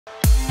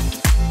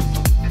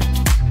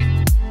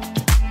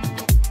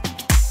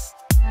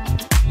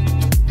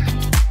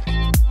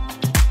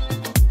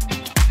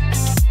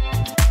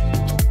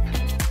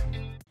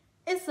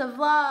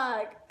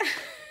vlog.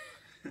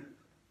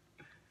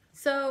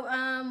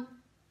 So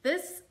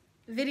this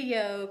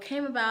video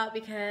came about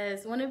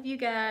because one of you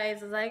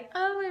guys was like,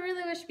 oh, I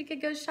really wish we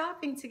could go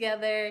shopping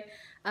together.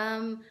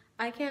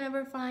 I can't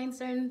ever find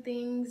certain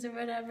things or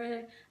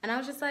whatever. And I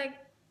was just like,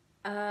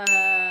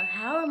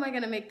 how am I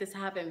gonna make this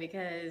happen?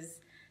 Because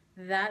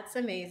that's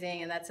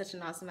amazing and that's such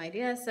an awesome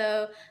idea.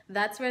 So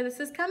that's where this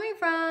is coming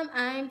from.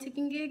 I'm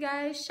taking you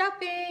guys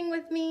shopping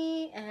with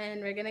me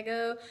and we're gonna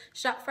go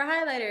shop for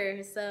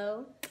highlighters.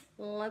 So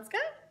let's go.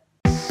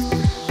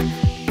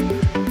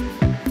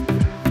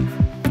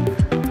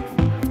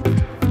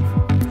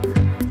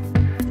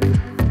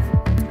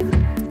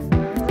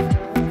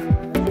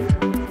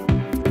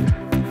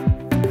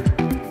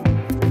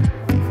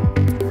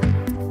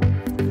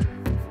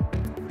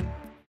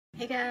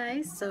 Hey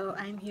guys, so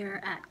I'm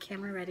here at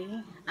Camera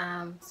Ready.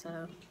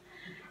 So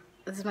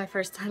this is my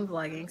first time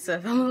vlogging, so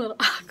if I'm a little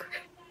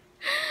awkward,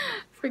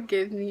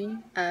 forgive me.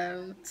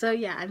 So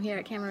yeah, I'm here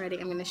at Camera Ready.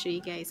 I'm going to show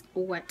you guys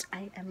what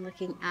I am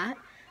looking at.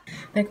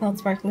 They're called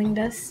sparkling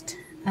dust.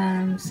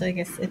 So I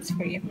guess it's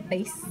for your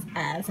face,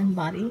 eyes, and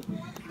body.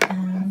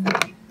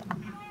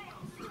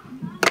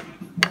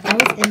 I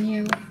was in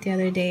here the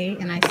other day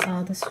and I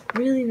saw this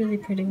really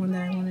pretty one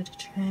that I wanted to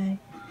try.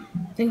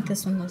 I think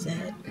this one was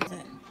it.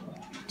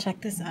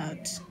 Check this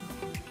out.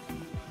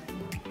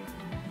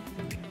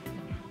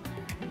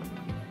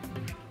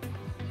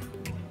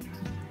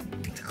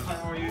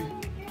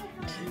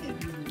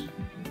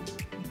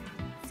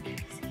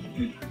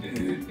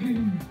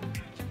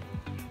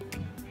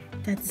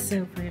 That's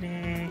so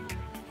pretty.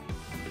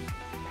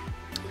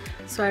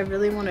 So I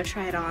really want to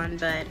try it on,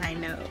 but I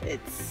know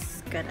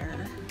it's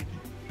gonna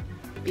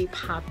be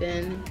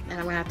poppin', and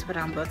I'm gonna have to put it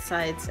on both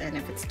sides, and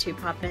if it's too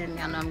poppin',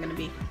 I know I'm gonna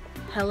be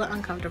hella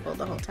uncomfortable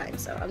the whole time,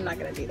 so I'm not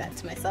gonna do that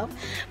to myself.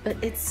 But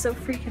it's so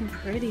freaking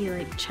pretty.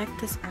 Like, check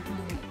this out.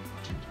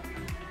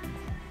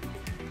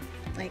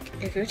 Like,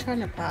 if you're trying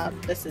to pop,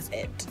 this is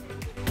it.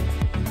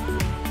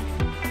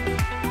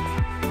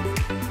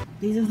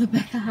 These are the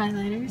Becca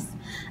highlighters,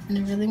 and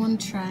I really want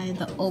to try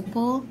the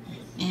opal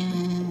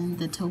and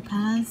the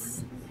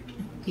topaz,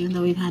 even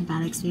though we've had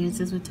bad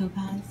experiences with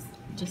topaz.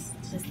 Just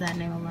that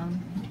name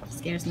alone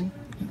scares me,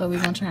 but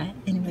we're gonna try it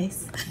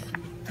anyways.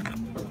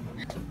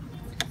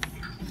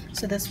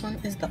 So this one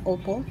is the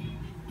opal.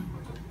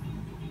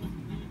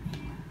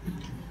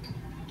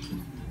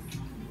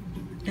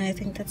 And I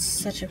think that's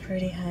such a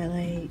pretty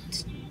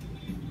highlight.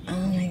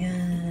 Oh my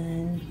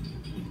god.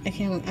 I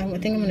think I'm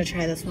gonna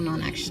try this one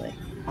on actually.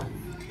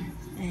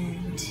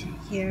 And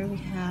here we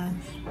have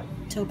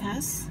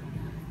topaz.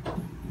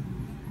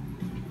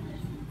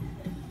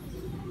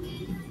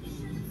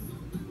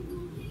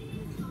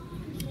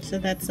 So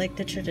that's like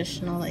the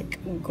traditional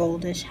like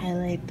goldish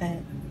highlight that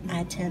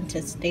I tend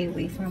to stay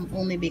away from,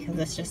 only because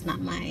it's just not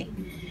my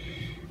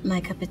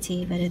cup of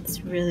tea, but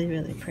it's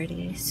really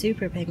pretty,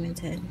 super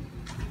pigmented.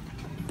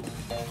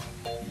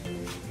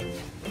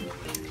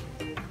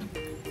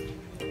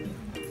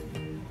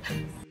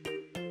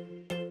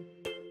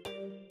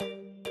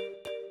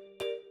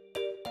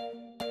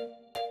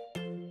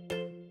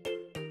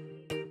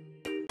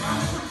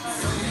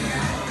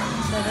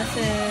 So this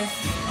is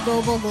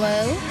Global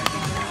Glow.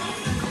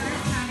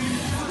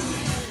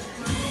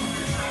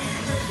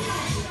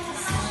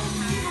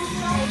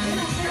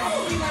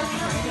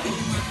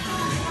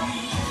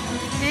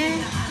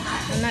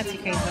 I'm not too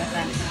crazy about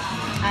that.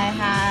 I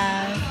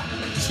have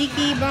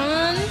Cheeky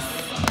Bronze.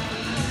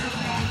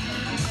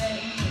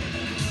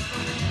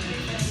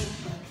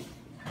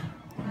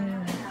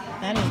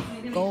 That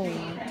is gold.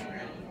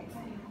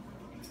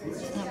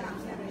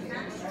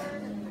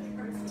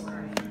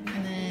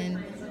 And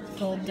then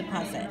Gold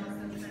Deposit.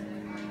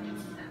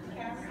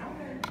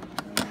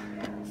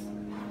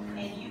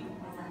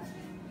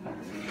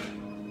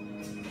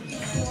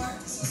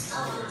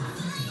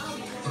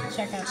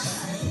 Check out that.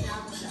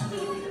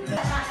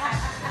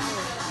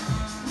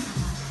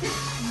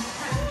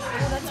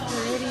 Oh, that's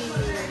pretty.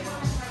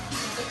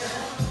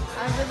 I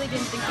really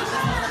didn't think this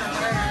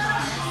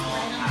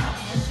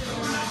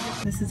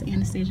was. This is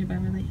Anastasia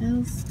Beverly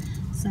Hills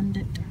Sun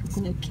Dipped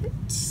Glow Kit.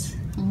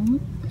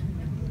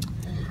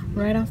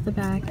 Right off the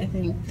back, I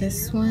think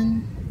this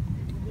one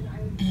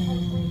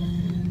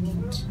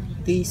and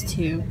these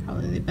two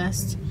probably the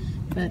best,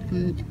 but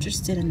I'm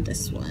interested in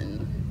this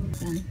one.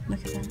 And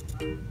look at that.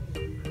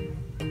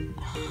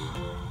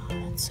 Oh,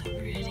 that's so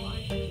pretty.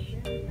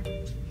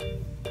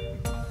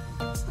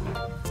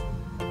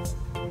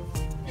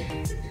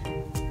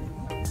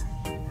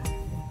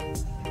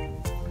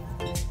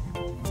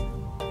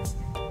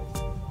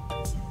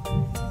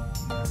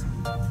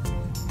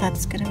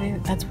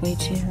 That's way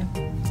too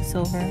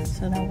silver,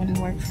 so that wouldn't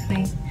work for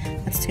me.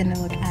 That's gonna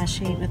look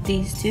ashy, but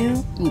these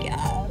two,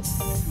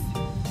 yes.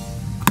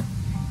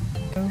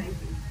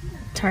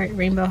 Tarte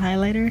Rainbow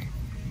Highlighter.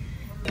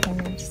 Oh,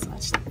 just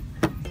watch that.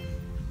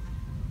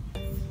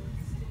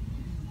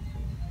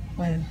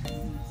 Wow.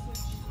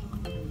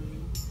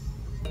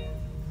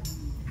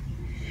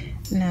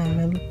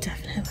 No, it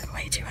definitely look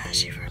way too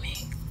ashy for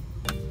me.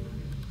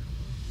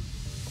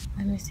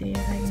 Let me see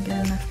if I can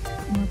get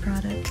enough more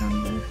product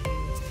on the...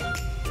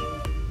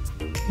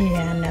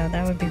 Yeah, no,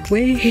 that would be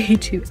way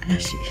too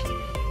ashy.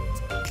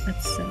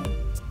 That's so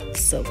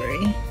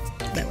silvery.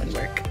 That wouldn't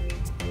work.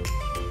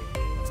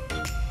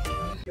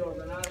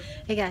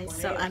 Hey guys,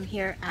 so I'm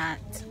here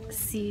at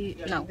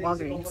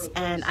Walgreens,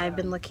 and I've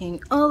been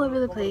looking all over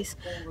the place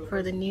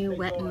for the new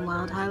Wet n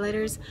Wild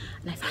highlighters,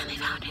 and I finally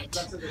found it.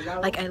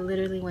 Like, I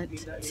literally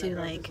went to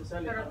like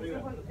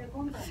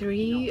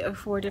 3 or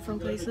 4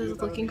 different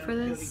places looking for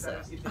this. So,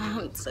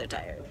 I'm so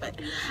tired, but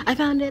I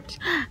found it,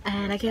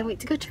 and I can't wait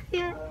to go try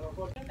it.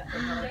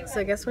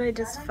 So guess what I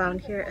just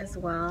found here as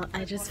well?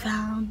 I just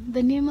found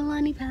the new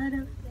Milani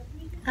powder,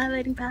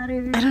 highlighting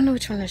powder. I don't know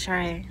which one to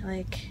try.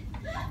 Like,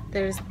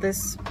 there's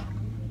this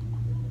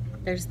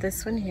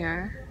one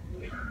here.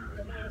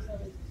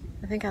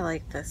 I think I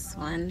like this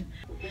one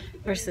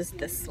versus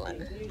this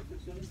one.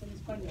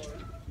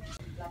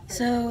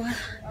 So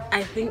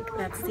I think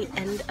that's the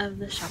end of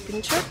the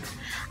shopping trip.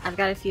 I've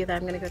got a few that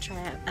I'm gonna go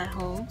try out at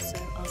home, so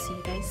I'll see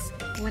you guys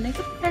when I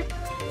get there.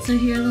 So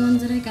here are the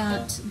ones that I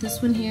got. This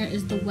one here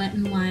is the Wet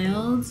n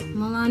Wild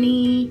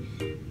Milani,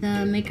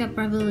 the Makeup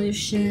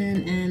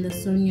Revolution, and the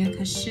Sonia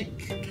Kashuck,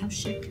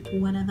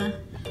 whatever,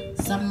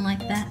 something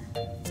like that.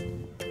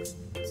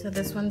 So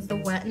this one's the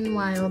Wet n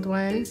Wild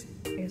one.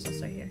 I guess I'll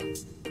start here.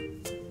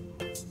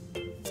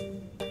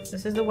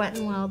 This is the Wet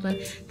n Wild one.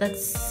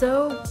 That's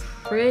so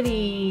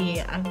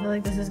pretty. I feel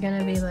like this is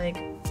gonna be like,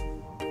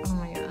 oh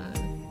my god,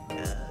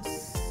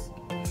 yes.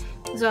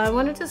 So I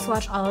wanted to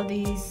swatch all of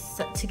these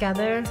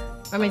together.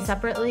 I mean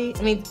separately.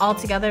 I mean all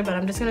together, but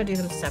I'm just gonna do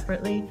them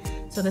separately.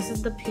 So this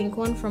is the pink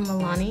one from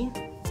Milani.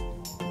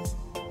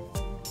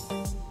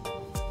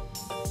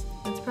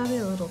 It's probably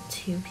a little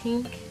too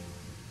pink.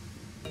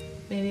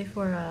 Maybe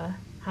for a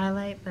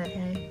highlight, but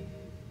hey,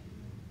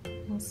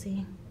 we'll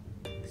see.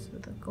 This is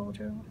the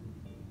golder one.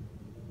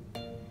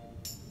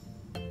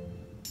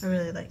 I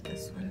really like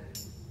this one.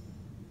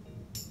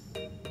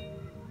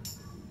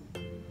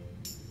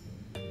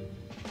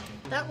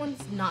 That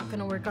one's not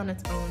gonna work on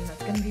its own.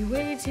 That's gonna be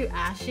way too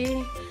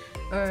ashy.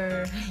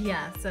 Or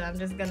yeah, so I'm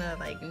just gonna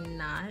like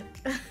not.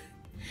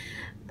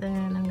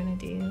 Then I'm gonna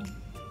do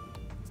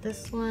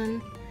this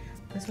one.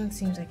 This one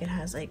seems like it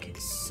has like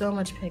so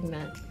much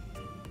pigment.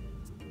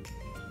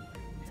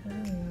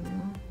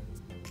 Oh,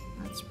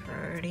 that's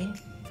pretty.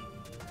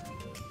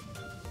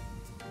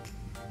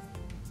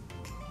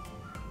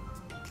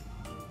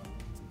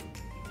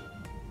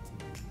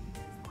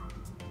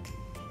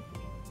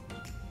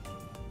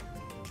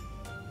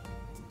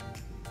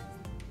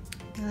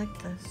 I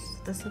like this.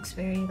 This looks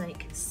very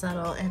like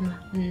subtle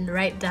and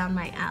right down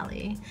my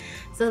alley.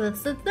 So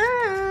that's the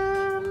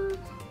thumb.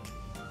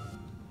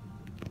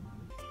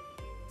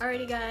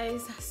 Alrighty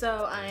guys,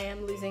 so I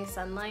am losing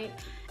sunlight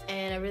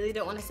and I really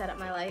don't want to set up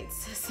my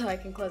lights so I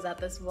can close out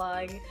this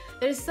vlog.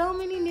 There's so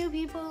many new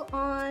people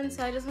on,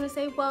 so I just want to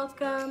say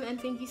welcome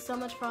and thank you so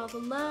much for all the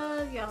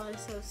love. Y'all are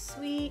so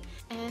sweet.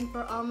 And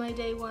for all my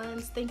day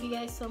ones, thank you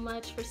guys so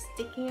much for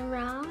sticking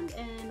around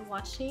and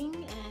watching,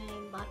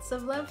 and lots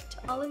of love to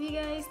all of you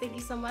guys. Thank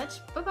you so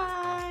much. Bye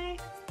bye.